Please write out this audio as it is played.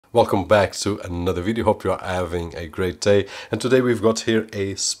Welcome back to another video. Hope you are having a great day. And today we've got here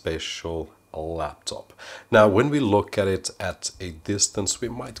a special laptop. Now, when we look at it at a distance, we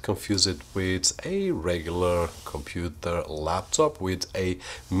might confuse it with a regular computer laptop with a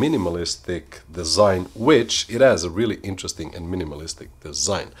minimalistic design, which it has a really interesting and minimalistic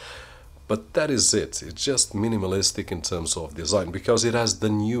design. But that is it. It's just minimalistic in terms of design because it has the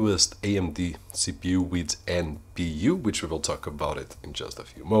newest AMD CPU with NPU, which we will talk about it in just a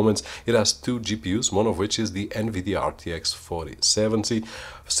few moments. It has two GPUs, one of which is the NVIDIA RTX 4070,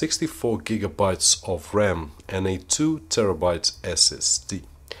 64 gigabytes of RAM and a 2 terabyte SSD.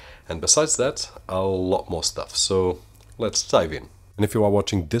 And besides that, a lot more stuff. So let's dive in. And if you are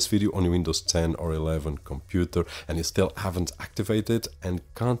watching this video on your Windows 10 or 11 computer and you still haven't activated and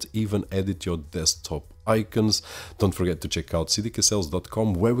can't even edit your desktop icons, don't forget to check out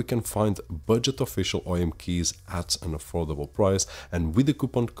cdksales.com, where we can find budget official OEM keys at an affordable price, and with the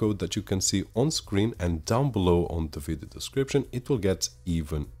coupon code that you can see on screen and down below on the video description, it will get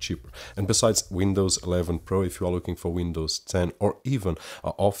even cheaper. And besides Windows 11 Pro, if you are looking for Windows 10 or even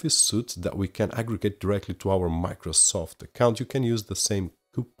an Office suite that we can aggregate directly to our Microsoft account, you can use the same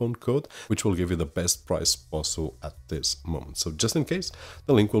coupon code, which will give you the best price possible at this moment. So just in case,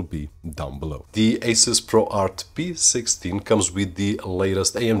 the link will be down below. The ASUS ProArt P16 comes with the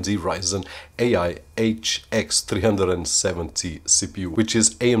latest AMD Ryzen AI HX 370 CPU, which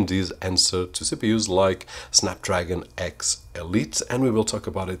is AMD's answer to CPUs like Snapdragon X Elite, and we will talk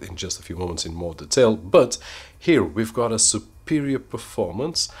about it in just a few moments in more detail. But here we've got a superior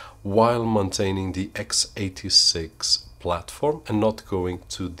performance while maintaining the x86 platform and not going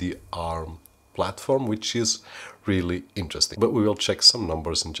to the ARM platform, which is really interesting. But we will check some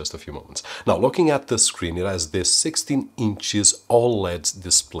numbers in just a few moments. Now, looking at the screen, it has this 16 inches OLED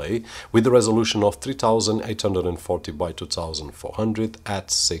display with a resolution of 3840 by 2400 at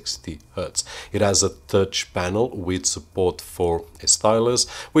 60 Hz. It has a touch panel with support for a stylus,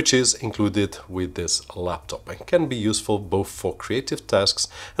 which is included with this laptop and can be useful both for creative tasks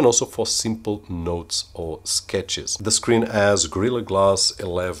and also for simple notes or sketches. The screen has Gorilla Glass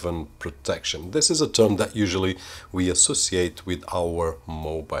 11 protection. This is a term that usually we associate with our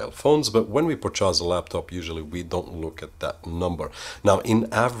mobile phones, but when we purchase a laptop, usually we don't look at that number. Now,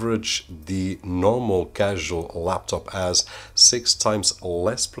 in average, the normal casual laptop has 6 times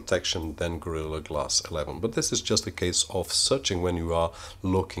less protection than Gorilla Glass 11, but this is just a case of searching when you are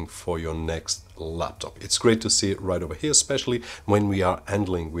looking for your next laptop. It's great to see it right over here, especially when we are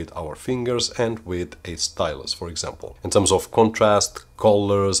handling with our fingers and with a stylus, for example. In terms of contrast,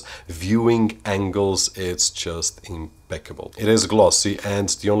 colors, viewing angles, it's just impeccable. It is glossy, and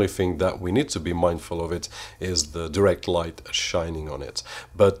the only thing that we need to be mindful of it is the direct light shining on it.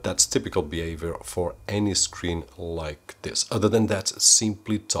 But that's typical behavior for any screen like this. Other than that,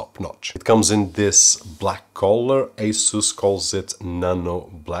 simply top notch. It comes in this black color. ASUS calls it Nano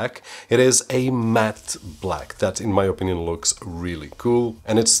Black. It is a matte black that, in my opinion, looks really cool,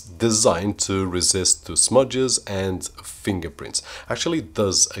 and it's designed to resist to smudges and fingerprints. Actually, it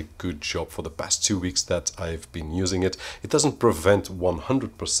does a good job. For the past 2 weeks that I've been using it, it doesn't prevent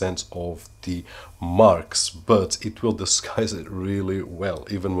 100% of the marks, but it will disguise it really well,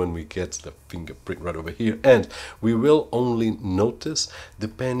 even when we get the fingerprint right over here, and we will only notice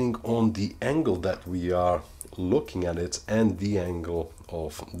depending on the angle that we are looking at it and the angle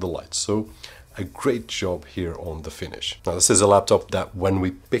of the light. So a great job here on the finish. Now, this is a laptop that when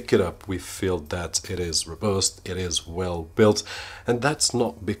we pick it up, we feel that it is robust, it is well built, and that's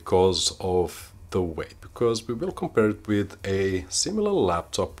not because of the weight, because we will compare it with a similar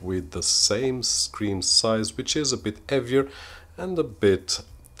laptop with the same screen size, which is a bit heavier and a bit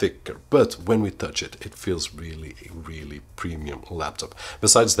thicker, but when we touch it, it feels really premium laptop.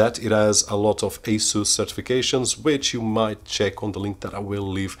 Besides that, it has a lot of ASUS certifications, which you might check on the link that I will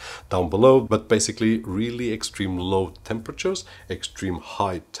leave down below, but basically really extreme low temperatures, extreme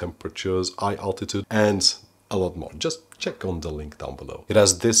high temperatures, high altitude, and a lot more. Just check on the link down below. It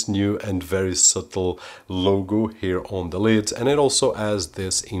has this new and very subtle logo here on the lid, and it also has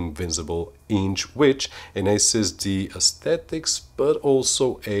this invisible hinge, which enhances the aesthetics but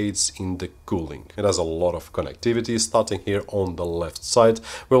also aids in the cooling. It has a lot of connectivity. Starting here on the left side,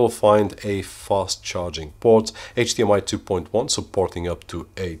 we will find a fast charging port, HDMI 2.1 supporting up to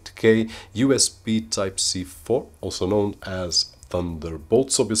 8K, USB Type-C 4, also known as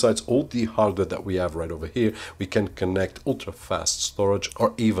Thunderbolt. So besides all the hardware that we have right over here, we can connect ultra fast storage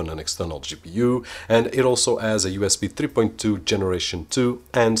or even an external GPU, and it also has a USB 3.2 generation 2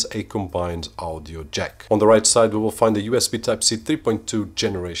 and a combined audio jack. On the right side we will find the USB Type-C 3.2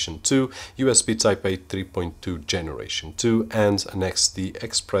 generation 2, USB Type-A 3.2 generation 2 and an XD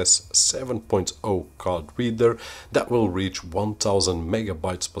Express 7.0 card reader that will reach 1000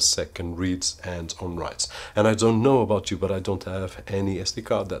 megabytes per second reads and on writes. And I don't know about you, but I don't have any SD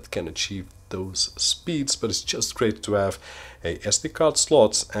card that can achieve those speeds, but it's just great to have a SD card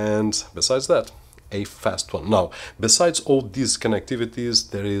slot and besides that a fast one. Now besides all these connectivities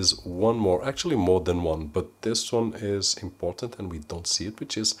there is one more, actually more than one, but this one is important and we don't see it,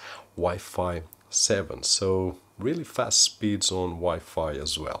 which is Wi-Fi 7. So really fast speeds on Wi-Fi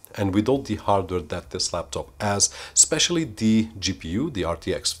as well. And with all the hardware that this laptop has, especially the GPU, the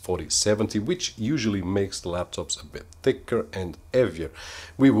RTX 4070, which usually makes the laptops a bit thicker and heavier,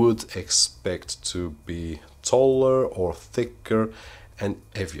 we would expect to be taller or thicker and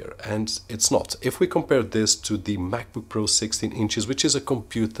heavier, and it's not. If we compare this to the MacBook Pro 16 inches, which is a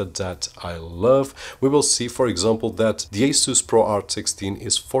computer that I love, we will see, for example, that the ASUS ProArt 16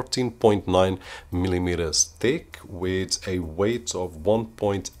 is 14.9 millimeters thick with a weight of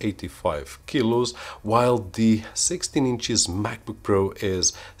 1.85 kilos, while the 16 inches MacBook Pro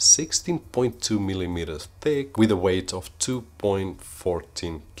is 16.2 millimeters thick with a weight of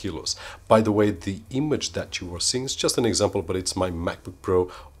 2.14 kilos. By the way, the image that you are seeing is just an example, but it's my MacBook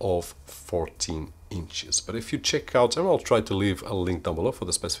Pro of 14 inches. But if you check out, and I'll try to leave a link down below for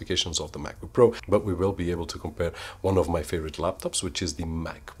the specifications of the MacBook Pro, but we will be able to compare one of my favorite laptops, which is the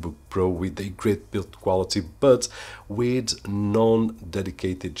MacBook Pro, with a great build quality but with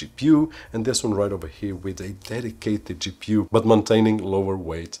non-dedicated GPU, and this one right over here with a dedicated GPU but maintaining lower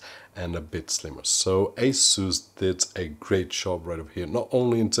weight and a bit slimmer. So ASUS did a great job right over here, not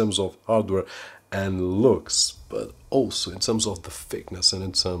only in terms of hardware and looks, but also in terms of the thickness and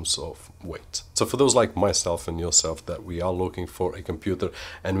in terms of weight. So for those like myself and yourself that we are looking for a computer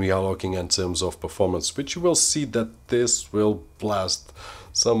and we are looking in terms of performance, which you will see that this will blast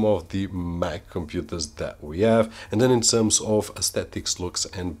some of the Mac computers that we have, and then in terms of aesthetics, looks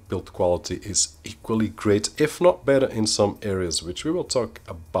and build quality is equally great, if not better in some areas, which we will talk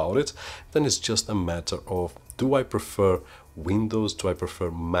about it. Then it's just a matter of, do I prefer Windows? Do I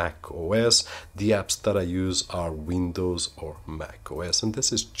prefer Mac OS? The apps that I use are Windows or Mac OS, and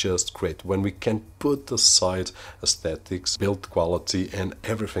this is just great when we can put aside aesthetics, build quality and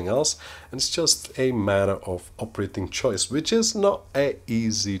everything else, and it's just a matter of operating choice, which is not an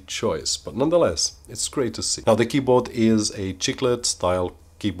easy choice, but nonetheless it's great to see. Now the keyboard is a chiclet style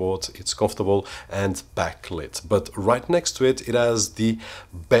keyboard, it's comfortable and backlit, but right next to it, it has the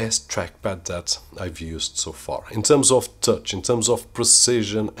best trackpad that I've used so far. In terms of touch, in terms of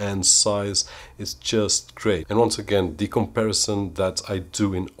precision and size, it's just great. And once again, the comparison that I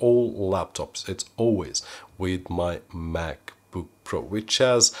do in all laptops, it's always with my MacBook Pro, which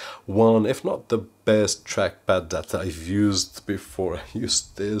has one, if not the best trackpad that I've used before. I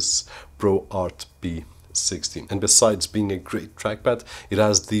used this ProArt P16, and besides being a great trackpad, it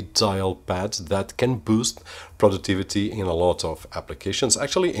has the Dialpad that can boost productivity in a lot of applications,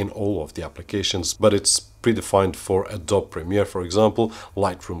 actually in all of the applications, but it's predefined for Adobe Premiere, for example,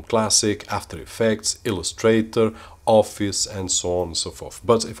 Lightroom Classic, After Effects, Illustrator, Office and so on and so forth.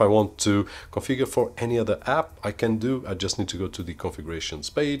 But if I want to configure for any other app, I can do. I just need to go to the configurations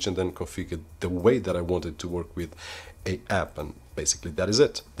page and then configure the way that I want it to work with a app, and basically that is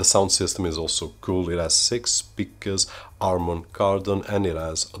it. The sound system is also cool. It has 6 speakers, Harman Kardon, and it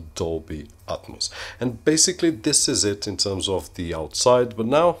has Dolby Atmos. And basically this is it in terms of the outside, but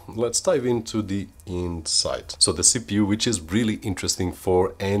now let's dive into the inside. So the CPU, which is really interesting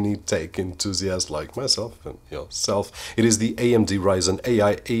for any tech enthusiast like myself and yourself, it is the AMD Ryzen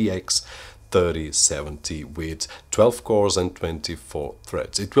AI HX 3070 with 12 cores and 24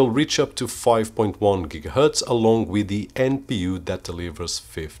 threads. It will reach up to 5.1 GHz along with the NPU that delivers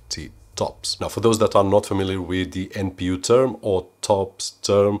 50 TOPS. Now for those that are not familiar with the NPU term or TOPS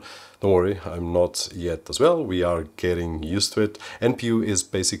term, don't worry, I'm not yet as well. We are getting used to it. NPU is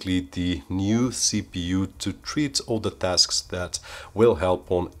basically the new CPU to treat all the tasks that will help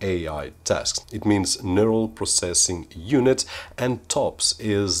on AI tasks. It means Neural Processing Unit, and TOPS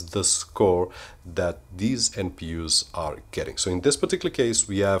is the score that these NPUs are getting. So in this particular case,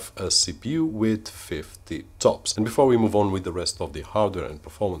 we have a CPU with 50 TOPS. And before we move on with the rest of the hardware and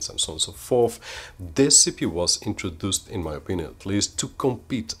performance and so on and so forth, this CPU was introduced, in my opinion at least, to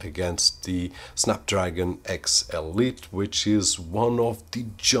compete against the Snapdragon X Elite, which is one of the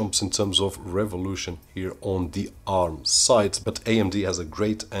jumps in terms of revolution here on the ARM side. But AMD has a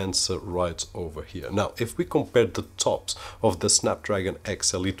great answer right over here. Now, if we compare the tops of the Snapdragon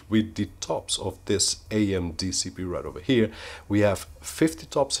X Elite with the tops of this AMD CPU right over here, we have 50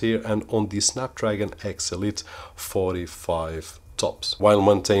 tops here, and on the Snapdragon X Elite 45 tops, while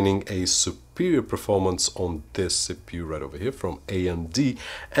maintaining a superior performance on this CPU right over here from AMD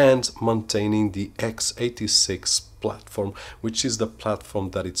and maintaining the x86 platform, which is the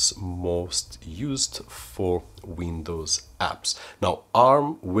platform that it's most used for Windows apps. Now,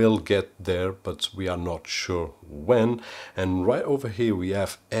 ARM will get there, but we are not sure when. And right over here we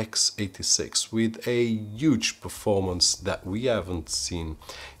have x86 with a huge performance that we haven't seen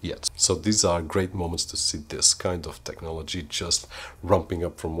yet. So these are great moments to see this kind of technology just ramping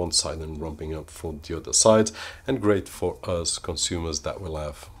up from one side and ramping up from the other side, and great for us consumers that will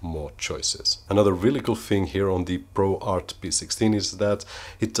have more choices. Another really cool thing here on the ProArt P16 is that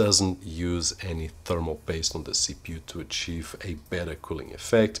it doesn't use any thermal paste on the CPU to achieve a better cooling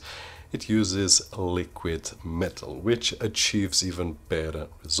effect. It uses liquid metal, which achieves even better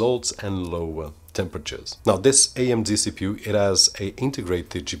results and lower temperatures. Now, this AMD CPU, it has a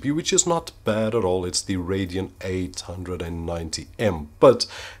integrated GPU, which is not bad at all. It's the Radeon 890M, but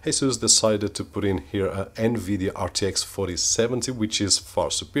ASUS decided to put in here an NVIDIA RTX 4070, which is far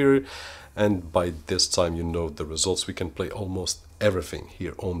superior. And by this time, you know the results. We can play almost everything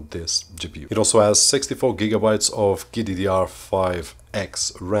here on this GPU. It also has 64 gigabytes of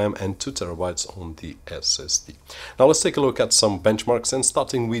GDDR5X RAM and 2 terabytes on the SSD. Now let's take a look at some benchmarks, and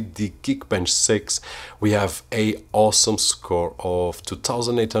starting with the Geekbench 6, we have a awesome score of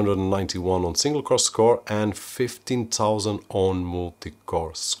 2891 on single core score and 15,000 on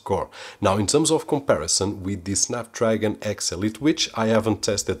multi-core score. Now, in terms of comparison with the Snapdragon X Elite, which I haven't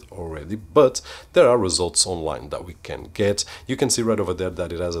tested already, but there are results online that we can get. You can see right over there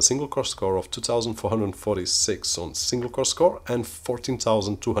that it has a single core score of 2446 on single core score and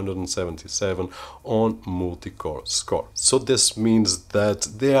 14,277 on multi-core score. So this means that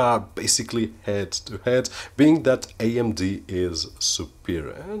they are basically head to head, being that AMD is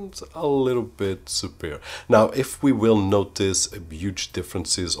superior and a little bit superior. Now, if we will notice huge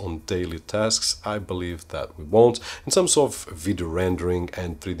differences on daily tasks, I believe that we won't. In terms of video rendering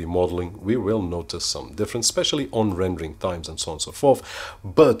and 3D modeling, we will notice some difference, especially on rendering times and so on and so forth.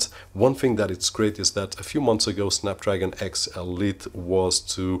 But one thing that it's great is that a few months ago, Snapdragon X Elite was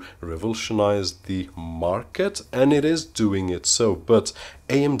to revolutionize the market, and it is doing it so. But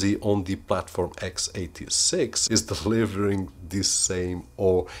AMD on the platform x86 is delivering the same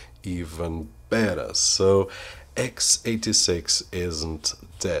or even better. So x86 isn't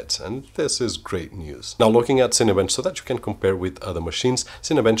dead, and this is great news. Now, looking at Cinebench so that you can compare with other machines,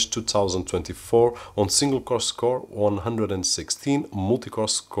 Cinebench 2024 on single core score 116, multi-core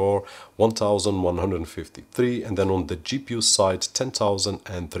score 1153, and then on the GPU side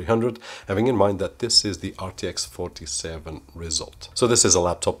 10,300, having in mind that this is the RTX 4070 result. So this is a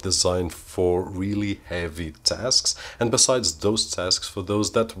laptop designed for really heavy tasks, and besides those tasks, for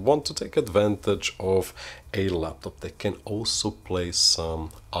those that want to take advantage of a laptop that can also play some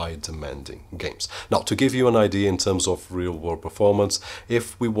eye-demanding games. Now, to give you an idea in terms of real-world performance,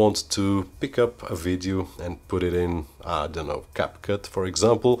 if we want to pick up a video and put it in, I don't know, CapCut, for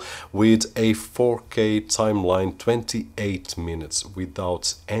example, with a 4K timeline, 28 minutes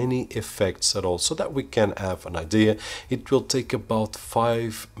without any effects at all, so that we can have an idea, it will take about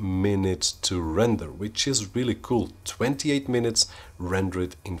 5 minutes to render, which is really cool. 28 minutes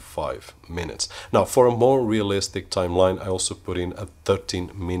rendered in 5 minutes. Now, for a more realistic timeline, I also put in a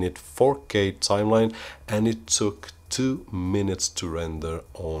 13-minute 4K timeline, and it took 2 minutes to render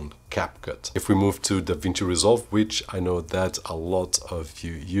on CapCut. If we move to DaVinci Resolve, which I know that a lot of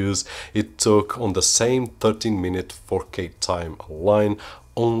you use, it took on the same 13-minute 4K timeline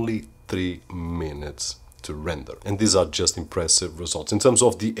only 3 minutes to render. And these are just impressive results. In terms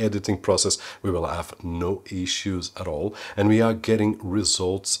of the editing process, we will have no issues at all, and we are getting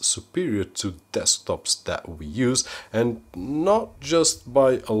results superior to desktops that we use, and not just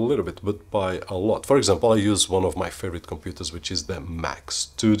by a little bit, but by a lot. For example, I use one of my favorite computers, which is the Mac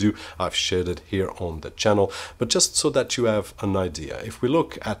Studio. I've shared it here on the channel, but just so that you have an idea, if we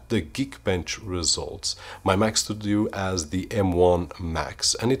look at the Geekbench results, my Mac Studio has the M1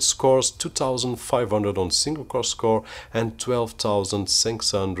 Max, and it scores 2,500 on single core score and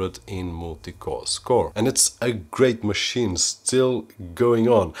 12,600 in multi-core score, and it's a great machine still going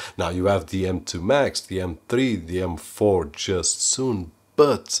on. Now you have the M2 Max, the M3, the M4 just soon,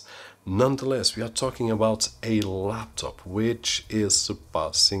 but Nonetheless, we are talking about a laptop which is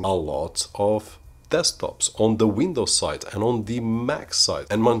surpassing a lot of desktops on the Windows side and on the Mac side,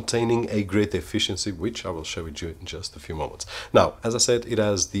 and maintaining a great efficiency, which I will share with you in just a few moments. Now, as I said, it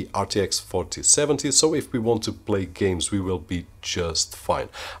has the RTX 4070, so if we want to play games, we will be just fine.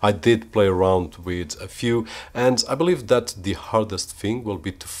 I did play around with a few, and I believe that the hardest thing will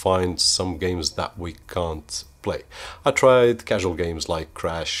be to find some games that we can't play. I tried casual games like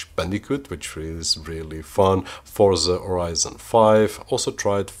Crash Bandicoot, which is really fun, Forza Horizon 5, also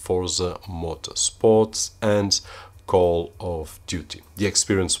tried Forza Motorsports and Call of Duty. The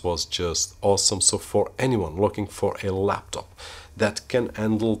experience was just awesome, so for anyone looking for a laptop that can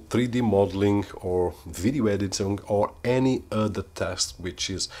handle 3D modeling or video editing or any other task which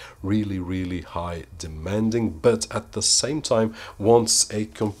is really high demanding, but at the same time wants a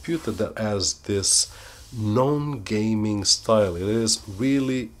computer that has this non-gaming style. It is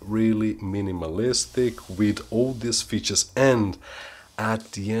really minimalistic with all these features, and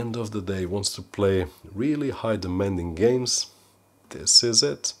at the end of the day wants to play really high demanding games. This is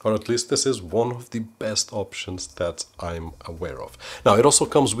it, or at least this is one of the best options that I'm aware of. Now, it also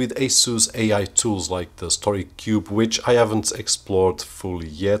comes with ASUS AI tools like the Story Cube, which I haven't explored fully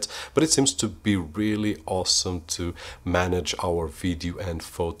yet, but it seems to be really awesome to manage our video and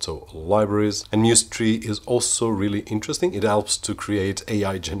photo libraries. And Muse Tree is also really interesting. It helps to create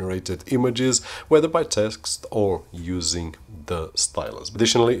AI generated images, whether by text or using the stylus.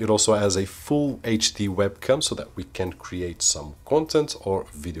 Additionally, it also has a full HD webcam so that we can create some content or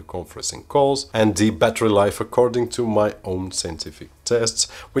video conferencing calls, and the battery life according to my own scientific tests,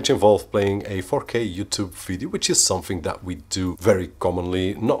 which involve playing a 4K YouTube video, which is something that we do very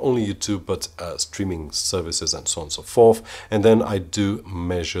commonly, not only YouTube but streaming services and so on and so forth. And then I do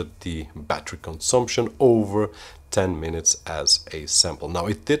measure the battery consumption over 10 minutes as a sample. Now,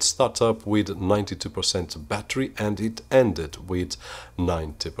 it did start up with 92% battery and it ended with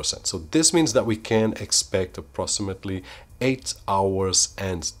 90%. So this means that we can expect approximately 8 hours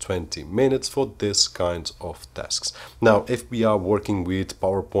and 20 minutes for this kind of tasks. Now, if we are working with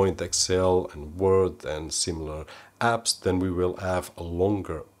PowerPoint, Excel and Word and similar apps, then we will have a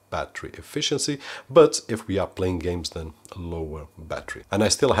longer battery efficiency, but if we are playing games, then a lower battery. And I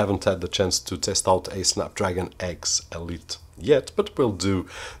still haven't had the chance to test out a Snapdragon X Elite yet, but we'll do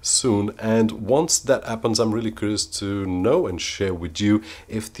soon. And once that happens, I'm really curious to know and share with you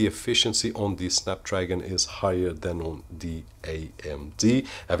if the efficiency on the Snapdragon is higher than on the AMD,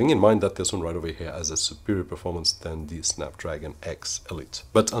 having in mind that this one right over here has a superior performance than the Snapdragon X Elite.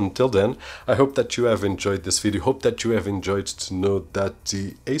 But until then, I hope that you have enjoyed this video, hope that you have enjoyed to know that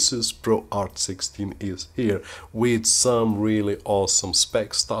the ASUS ProArt 16 is here with some really awesome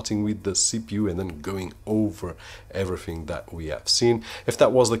specs, starting with the CPU and then going over everything that we have seen. If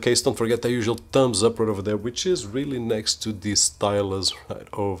that was the case, don't forget the usual thumbs up right over there, which is really next to the stylus right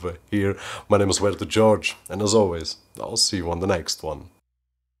over here. My name is Roberto, and as always, I'll see you on the next one.